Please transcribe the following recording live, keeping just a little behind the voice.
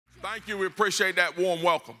Thank you. We appreciate that warm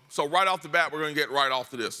welcome. So right off the bat, we're going to get right off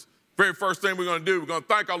to this. Very first thing we're going to do, we're going to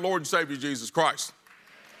thank our Lord and Savior, Jesus Christ.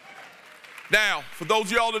 Now, for those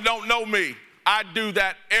of y'all that don't know me, I do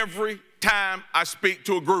that every time I speak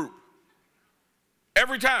to a group.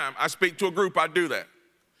 Every time I speak to a group, I do that.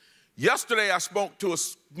 Yesterday, I spoke to a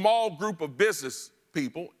small group of business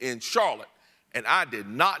people in Charlotte, and I did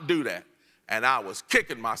not do that. And I was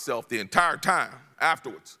kicking myself the entire time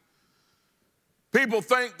afterwards. People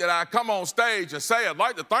think that I come on stage and say, I'd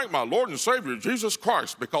like to thank my Lord and Savior, Jesus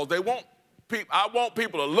Christ, because I want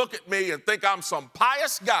people to look at me and think I'm some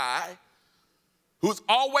pious guy who's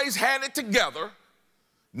always had it together,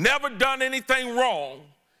 never done anything wrong,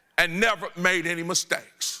 and never made any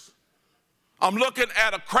mistakes. I'm looking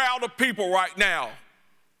at a crowd of people right now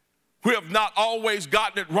who have not always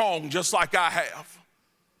gotten it wrong just like I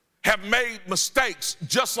have made mistakes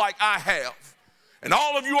just like I have. And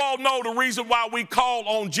all of you all know the reason why we call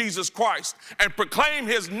on Jesus Christ and proclaim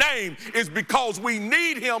his name is because we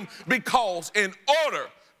need him, because in order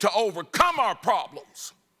to overcome our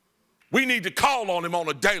problems, we need to call on him on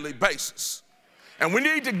a daily basis. And we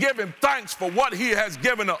need to give him thanks for what he has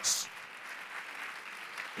given us.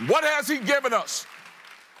 What has he given us?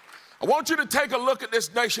 I want you to take a look at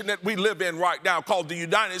this nation that we live in right now called the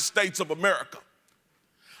United States of America.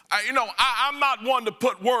 I'm not one to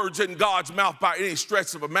put words in God's mouth by any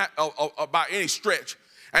stretch.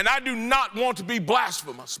 And I do not want to be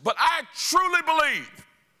blasphemous, but I truly believe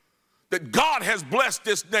that God has blessed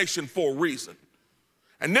this nation for a reason.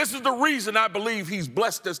 And this is the reason I believe he's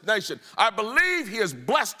blessed this nation. I believe he has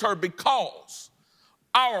blessed her because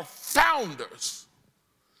our founders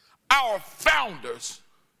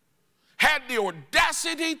had the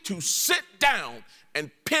audacity to sit down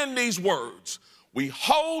and pen these words. We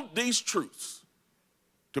hold these truths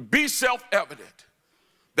to be self-evident,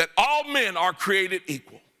 that all men are created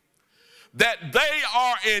equal, that they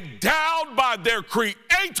are endowed by their Creator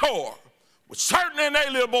with certain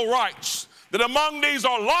inalienable rights, that among these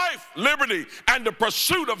are life, liberty, and the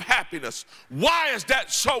pursuit of happiness. Why is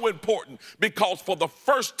that so important? Because for the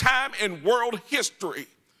first time in world history,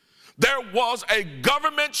 there was a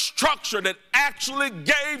government structure that actually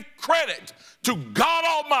gave credit to God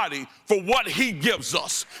Almighty for what he gives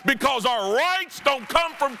us. Because our rights don't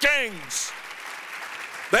come from kings.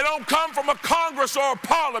 They don't come from a Congress or a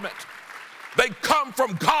parliament. They come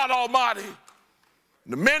from God Almighty.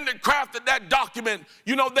 The men that crafted that document,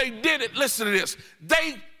 they did it. Listen to this.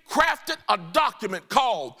 They crafted a document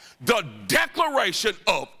called the Declaration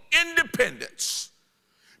of Independence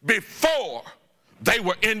before they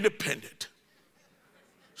were independent.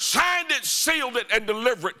 Signed it, sealed it, and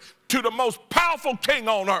delivered it to the most powerful king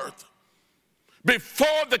on earth.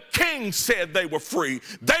 Before the king said they were free,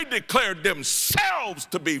 they declared themselves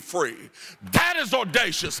to be free. That is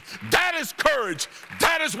audacious. That is courage.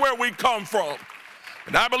 That is where we come from.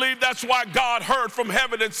 And I believe that's why God heard from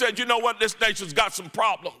heaven and said, you know what, this nation's got some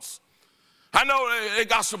problems. I know they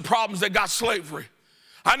got some problems. They got slavery.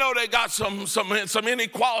 I know they got some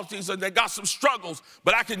inequalities and they got some struggles,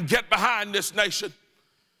 but I can get behind this nation.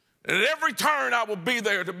 And at every turn, I will be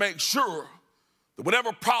there to make sure that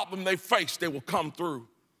whatever problem they face, they will come through.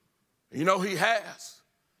 And he has.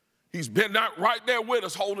 He's been right there with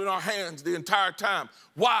us, holding our hands the entire time.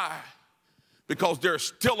 Why? Because there's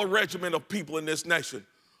still a regiment of people in this nation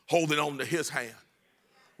holding on to his hand.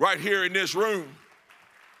 Right here in this room,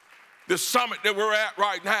 this summit that we're at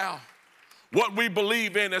right now, what we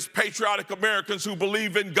believe in as patriotic Americans who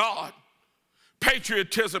believe in God.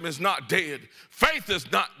 Patriotism is not dead. Faith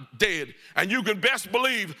is not dead. And you can best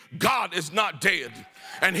believe God is not dead.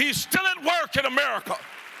 And he's still at work in America.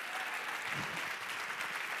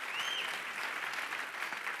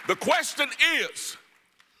 The question is,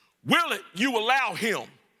 will you allow him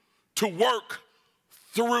to work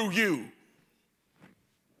through you?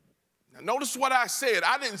 Now notice what I said.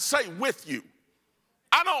 I didn't say with you.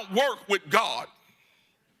 I don't work with God.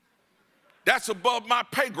 That's above my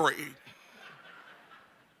pay grade.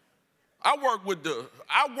 I work with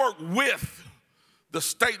the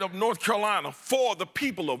state of North Carolina for the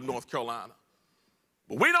people of North Carolina.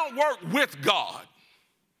 But we don't work with God.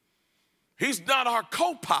 He's not our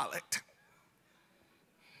co-pilot.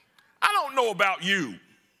 I don't know about you,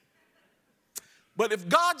 but if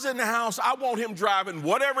God's in the house, I want him driving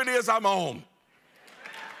whatever it is I'm on.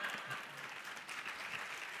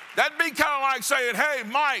 That'd be kind of like saying, hey,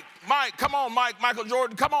 Mike, come on, Michael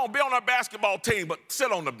Jordan, come on, be on our basketball team, but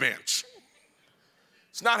sit on the bench.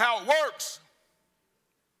 It's not how it works.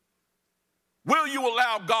 Will you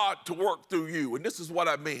allow God to work through you? And this is what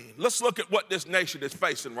I mean. Let's look at what this nation is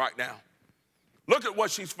facing right now. Look at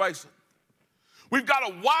what she's facing. We've got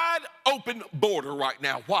a wide open border right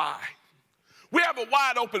now. Why? We have a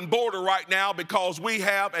wide open border right now because we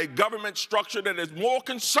have a government structure that is more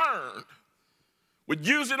concerned with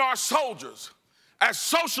using our soldiers as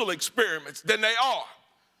social experiments than they are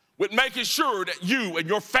with making sure that you and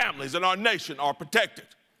your families and our nation are protected.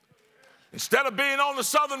 Instead of being on the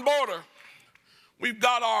southern border, we've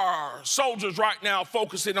got our soldiers right now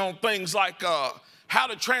focusing on things like how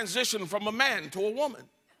to transition from a man to a woman,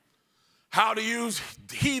 how to use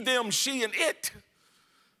he, them, she, and it,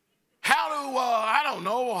 how to,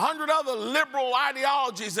 100 other liberal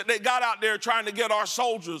ideologies that they got out there trying to get our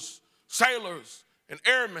soldiers, sailors, and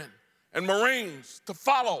airmen and Marines to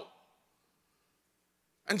follow.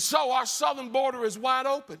 And so our southern border is wide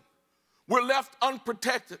open. We're left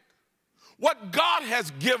unprotected. What God has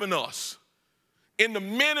given us in the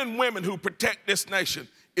men and women who protect this nation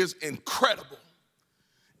is incredible.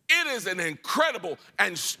 It is an incredible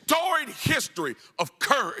and storied history of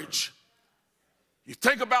courage. You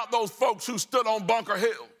think about those folks who stood on Bunker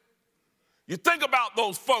Hill. You think about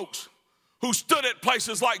those folks who stood at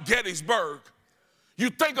places like Gettysburg. You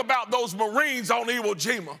think about those Marines on Iwo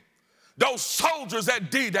Jima, those soldiers at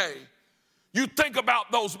D-Day. You think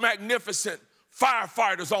about those magnificent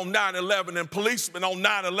firefighters on 9/11 and policemen on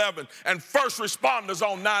 9/11 and first responders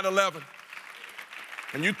on 9/11.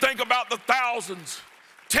 And you think about the thousands,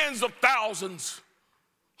 tens of thousands,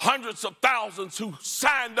 hundreds of thousands who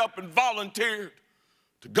signed up and volunteered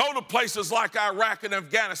to go to places like Iraq and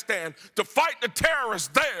Afghanistan to fight the terrorists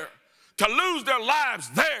there, to lose their lives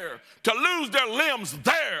there, to lose their limbs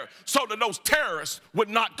there so that those terrorists would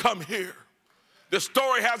not come here. This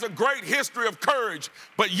story has a great history of courage,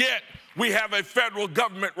 but yet we have a federal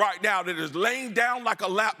government right now that is laying down like a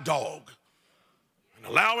lapdog and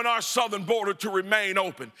allowing our southern border to remain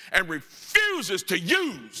open and refuses to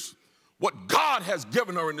use what God has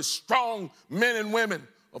given her in the strong men and women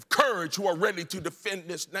of courage who are ready to defend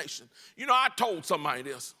this nation. You know, I told somebody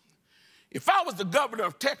this. If I was the governor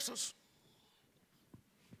of Texas,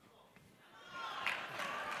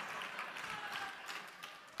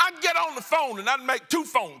 I'd get on the phone and I'd make 2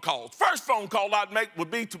 phone calls. First phone call I'd make would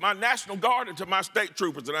be to my National Guard and to my state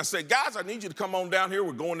troopers. And I say, guys, I need you to come on down here.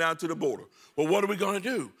 We're going down to the border. Well, what are we going to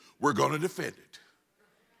do? We're going to defend it.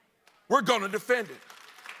 We're going to defend it.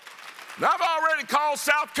 And I've already called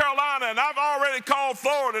South Carolina, and I've already called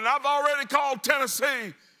Florida, and I've already called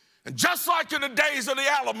Tennessee. And just like in the days of the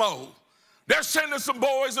Alamo, they're sending some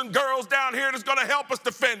boys and girls down here that's going to help us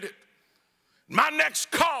defend it. My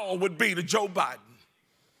next call would be to Joe Biden.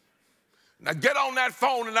 And I get on that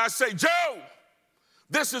phone and I say, Joe,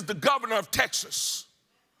 this is the governor of Texas.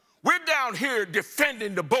 We're down here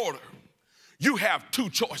defending the border. You have 2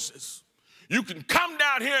 choices. You can come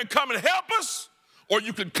down here and come and help us, or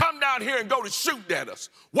you can come down here and go to shoot at us.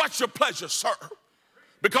 What's your pleasure, sir?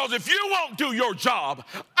 Because if you won't do your job,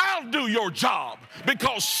 I'll do your job,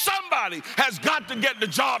 because somebody has got to get the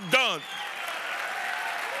job done.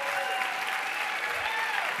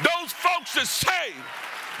 Those folks that say,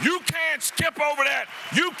 you can't skip over that,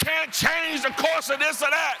 you can't change the course of this or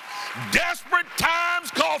that. Desperate times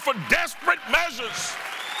call for desperate measures.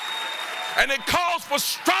 And it calls for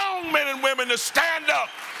strong men and women to stand up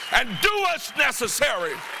and do what's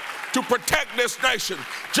necessary to protect this nation,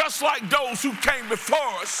 just like those who came before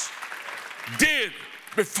us did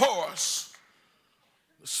before us.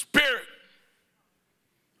 The spirit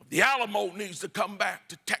of the Alamo needs to come back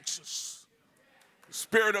to Texas. The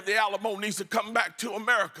spirit of the Alamo needs to come back to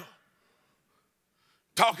America.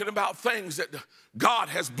 Talking about things that God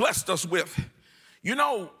has blessed us with. You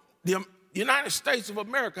know, the United States of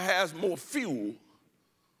America has more fuel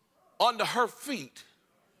under her feet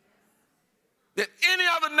than any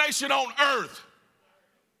other nation on earth.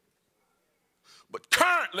 But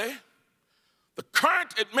currently, the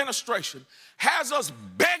current administration has us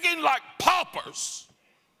begging like paupers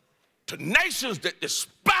to nations that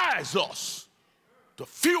despise us to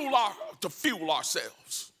fuel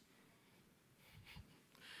ourselves.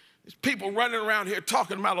 There's people running around here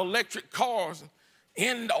talking about electric cars and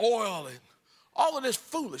end oil and all of this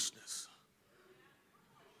foolishness.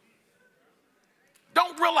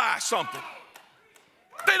 Don't realize something.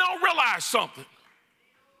 They don't realize something.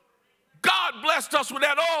 God blessed us with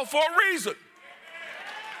that oil for a reason.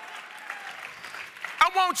 I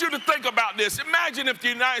want you to think about this. Imagine if the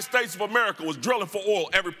United States of America was drilling for oil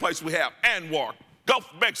every place we have. Anwar,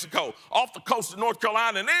 Gulf of Mexico, off the coast of North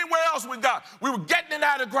Carolina, and anywhere else we got. We were getting it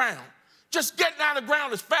out of the ground. Just getting out of the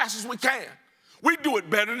ground as fast as we can. We do it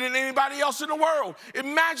better than anybody else in the world.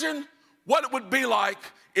 Imagine what it would be like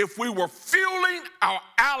if we were fueling our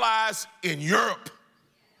allies in Europe.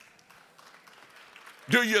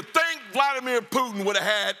 Do you think Vladimir Putin would have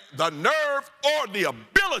had the nerve or the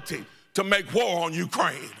ability to make war on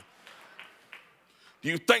Ukraine? Do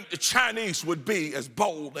you think the Chinese would be as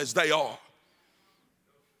bold as they are?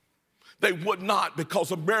 They would not,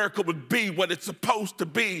 because America would be what it's supposed to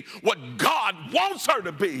be, what God wants her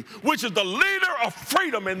to be, which is the leader of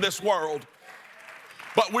freedom in this world.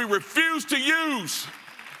 But we refuse to use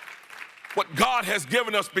what God has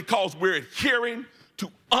given us because we're adhering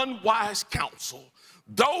to unwise counsel.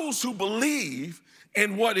 Those who believe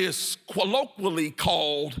in what is colloquially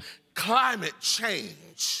called climate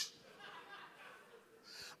change.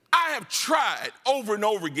 I have tried over and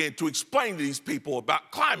over again to explain to these people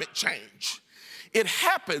about climate change. It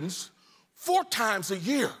happens 4 times a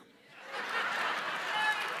year.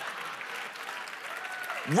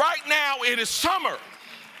 Right now it is summer.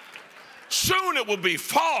 Soon it will be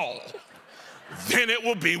fall. Then it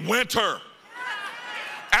will be winter.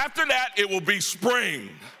 After that it will be spring.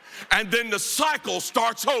 And then the cycle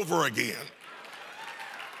starts over again.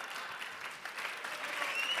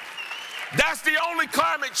 That's the only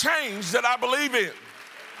climate change that I believe in.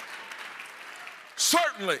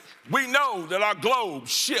 Certainly, we know that our globe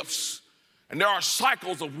shifts and there are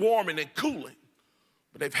cycles of warming and cooling,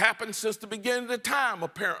 but they've happened since the beginning of time,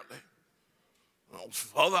 apparently. Well,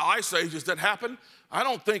 other ice ages that happened, I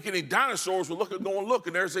don't think any dinosaurs were going, look,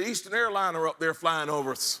 and there's an Eastern airliner up there flying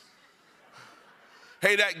over us.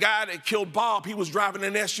 Hey, that guy that killed Bob, he was driving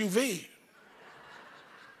an SUV.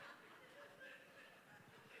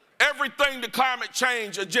 Everything the climate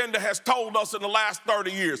change agenda has told us in the last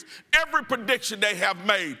 30 years, every prediction they have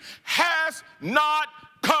made has not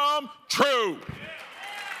come true.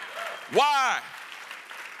 Why?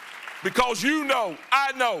 Because you know,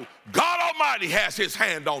 I know, God Almighty has his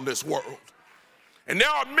hand on this world. And there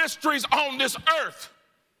are mysteries on this earth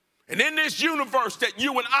and in this universe that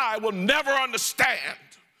you and I will never understand.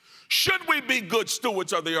 Should we be good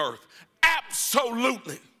stewards of the earth?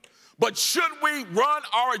 Absolutely. But should we run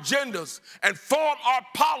our agendas and form our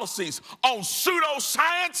policies on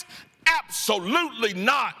pseudoscience? Absolutely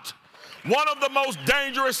not. One of the most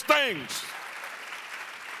dangerous things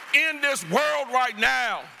in this world right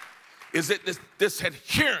now is that this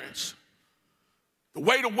adherence, the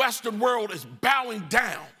way the Western world is bowing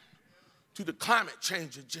down to the climate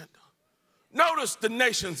change agenda. Notice the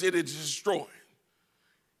nations it is destroying.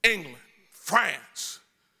 England, France,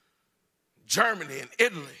 Germany, and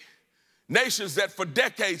Italy. Nations that for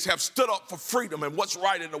decades have stood up for freedom and what's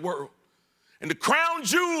right in the world. And the crown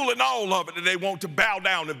jewel in all of it that they want to bow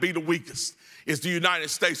down and be the weakest is the United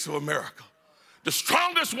States of America. The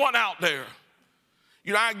strongest one out there.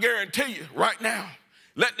 You know, I guarantee you right now,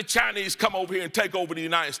 let the Chinese come over here and take over the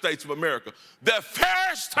United States of America. The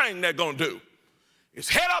first thing they're going to do is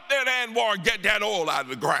head up there to Anwar and get that oil out of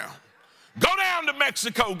the ground. Go down to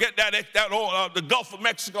Mexico, get that oil, the Gulf of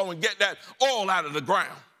Mexico, and get that oil out of the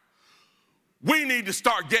ground. We need to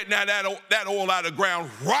start getting that oil out of the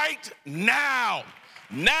ground right now.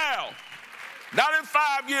 Now. Not in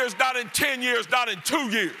 5 years, not in 10 years, not in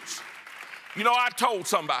 2 years. You know, I told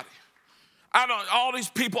somebody, all these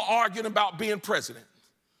people arguing about being president.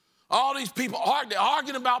 All these people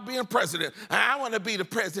arguing about being president. I want to be the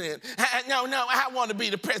president. No, I want to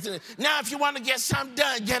be the president. Now, if you want to get something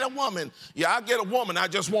done, get a woman. Yeah, I'll get a woman. I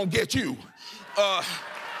just won't get you.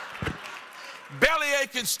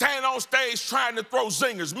 Bellyache can stand on stage trying to throw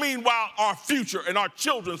zingers. Meanwhile, our future and our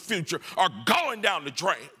children's future are going down the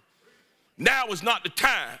drain. Now is not the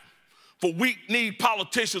time for weak-kneed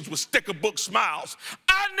politicians with sticker-book smiles.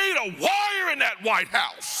 I need a warrior in that White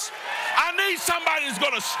House. I need somebody who's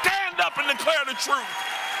going to stand up and declare the truth.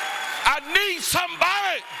 I need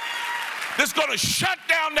somebody that's going to shut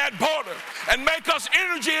down that border and make us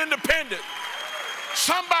energy independent.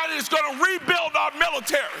 Somebody that's going to rebuild our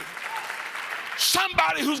military.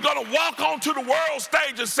 Somebody who's going to walk onto the world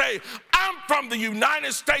stage and say, I'm from the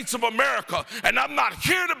United States of America, and I'm not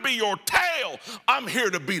here to be your tail. I'm here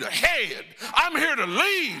to be the head. I'm here to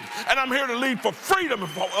lead, and I'm here to lead for freedom and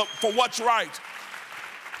for what's right.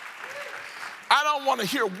 I don't want to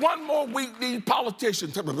hear one more weak-kneed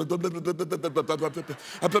politician.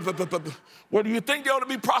 Well, do you think they ought to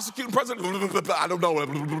be prosecuting President? I don't know. I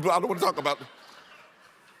don't want to talk about it.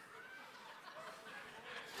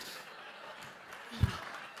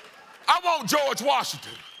 I want George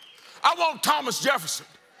Washington. I want Thomas Jefferson.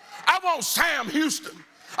 I want Sam Houston.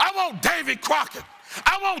 I want Davy Crockett.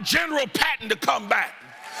 I want General Patton to come back.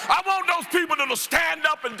 I want those people that will stand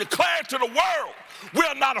up and declare to the world,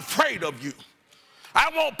 we're not afraid of you.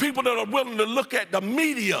 I want people that are willing to look at the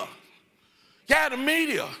media. Yeah, the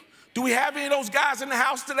media. Do we have any of those guys in the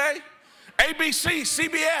house today? ABC,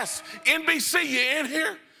 CBS, NBC, you in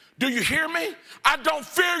here? Do you hear me? I don't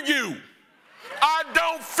fear you. I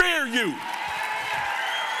don't fear you.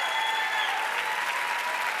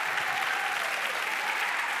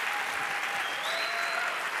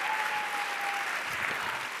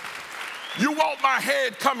 You want my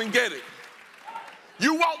head, come and get it.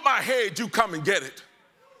 You want my head, you come and get it.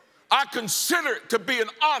 I consider it to be an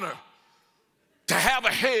honor to have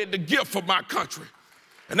a head to give for my country.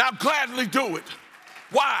 And I'll gladly do it.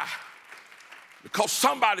 Why? Because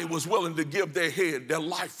somebody was willing to give their head, their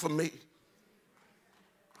life for me.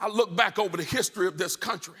 I look back over the history of this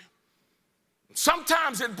country.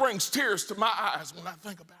 Sometimes it brings tears to my eyes when I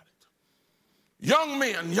think about it. Young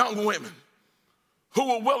men, young women who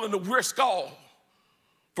were willing to risk all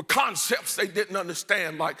for concepts they didn't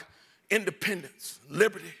understand, like independence,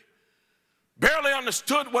 liberty, barely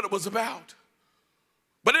understood what it was about.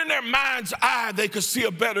 But in their mind's eye, they could see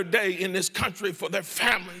a better day in this country for their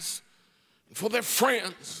families, and for their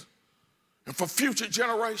friends, and for future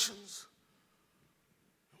generations.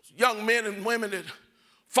 Those young men and women that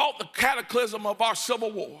fought the cataclysm of our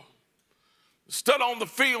Civil War, stood on the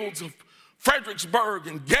fields of Fredericksburg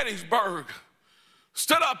and Gettysburg,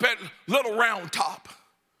 stood up at Little Round Top.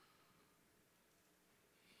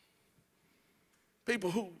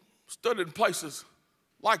 People who stood in places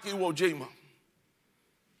like Iwo Jima.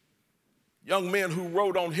 Young men who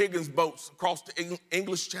rode on Higgins boats across the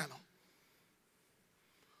English Channel.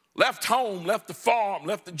 Left home, left the farm,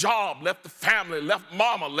 left the job, left the family, left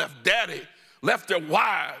mama, left daddy, left their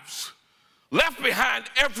wives, left behind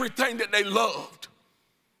everything that they loved.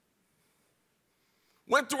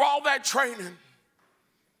 Went through all that training.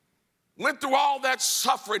 Went through all that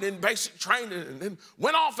suffering in basic training, and then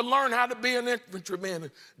went off and learned how to be an infantryman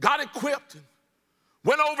and got equipped and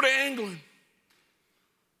went over to England.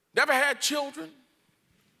 Never had children.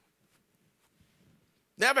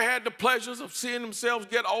 Never had the pleasures of seeing themselves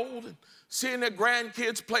get old and seeing their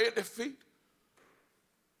grandkids play at their feet.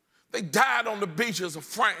 They died on the beaches of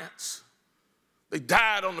France. They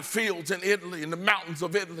died on the fields in Italy, in the mountains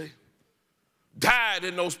of Italy. Died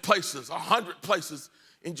in those places, 100 places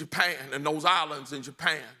in Japan and those islands in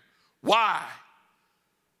Japan. Why?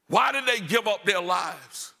 Why did they give up their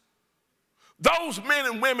lives? Those men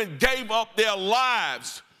and women gave up their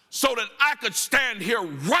lives so that I could stand here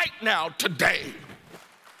right now today.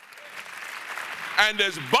 And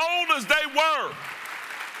as bold as they were,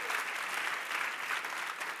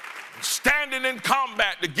 standing in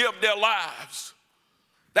combat to give their lives,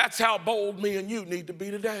 that's how bold me and you need to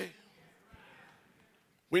be today.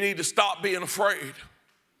 We need to stop being afraid.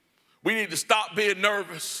 We need to stop being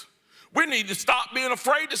nervous. We need to stop being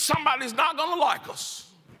afraid that somebody's not going to like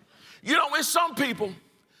us. You know, there's some people,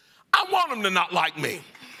 I want them to not like me.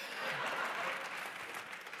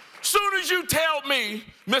 Soon as you tell me,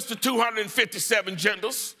 Mr. 257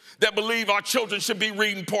 genders that believe our children should be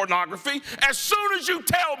reading pornography, as soon as you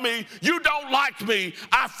tell me you don't like me,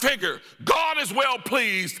 I figure God is well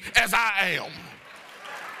pleased as I am.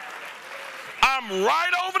 I'm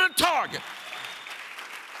right over the target.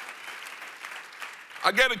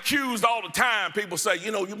 I get accused all the time. People say,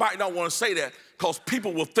 you know, you might not want to say that because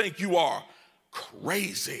people will think you are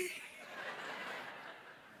crazy.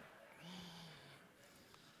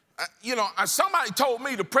 Somebody told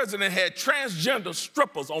me the president had transgender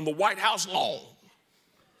strippers on the White House lawn.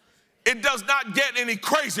 It does not get any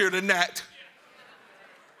crazier than that.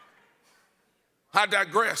 I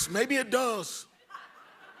digress. Maybe it does.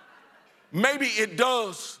 Maybe it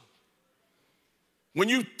does. When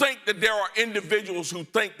you think that there are individuals who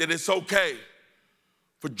think that it's okay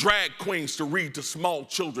for drag queens to read to small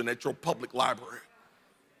children at your public library.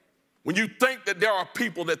 When you think that there are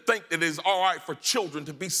people that think that it's all right for children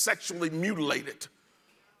to be sexually mutilated.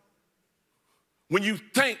 When you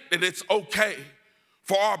think that it's okay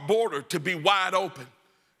for our border to be wide open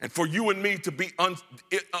and for you and me to be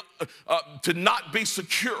to not be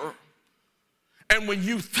secure. And when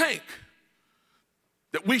you think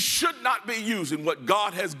that we should not be using what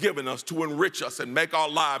God has given us to enrich us and make our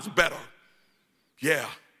lives better. Yeah.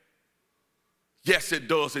 Yes, it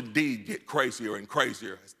does indeed get crazier and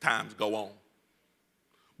crazier as times go on.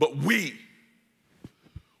 But we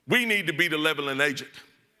need to be the leveling agent.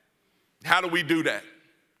 How do we do that?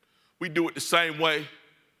 We do it the same way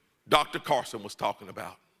Dr. Carson was talking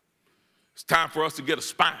about. It's time for us to get a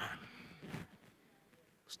spine.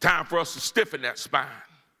 It's time for us to stiffen that spine.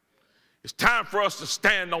 It's time for us to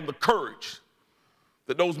stand on the courage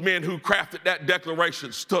that those men who crafted that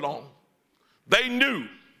declaration stood on. They knew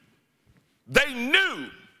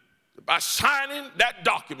that by signing that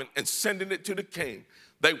document and sending it to the king,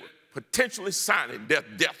 they were potentially signing their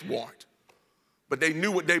death warrant but they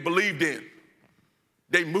knew what they believed in.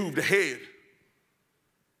 They moved ahead.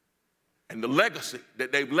 And the legacy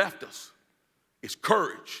that they've left us is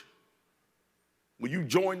courage. Will you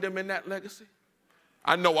join them in that legacy?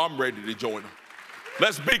 I know I'm ready to join them.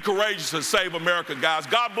 Let's be courageous and save America, guys.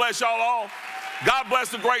 God bless y'all all. God bless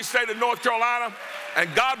the great state of North Carolina.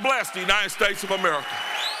 And God bless the United States of America.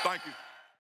 Thank you.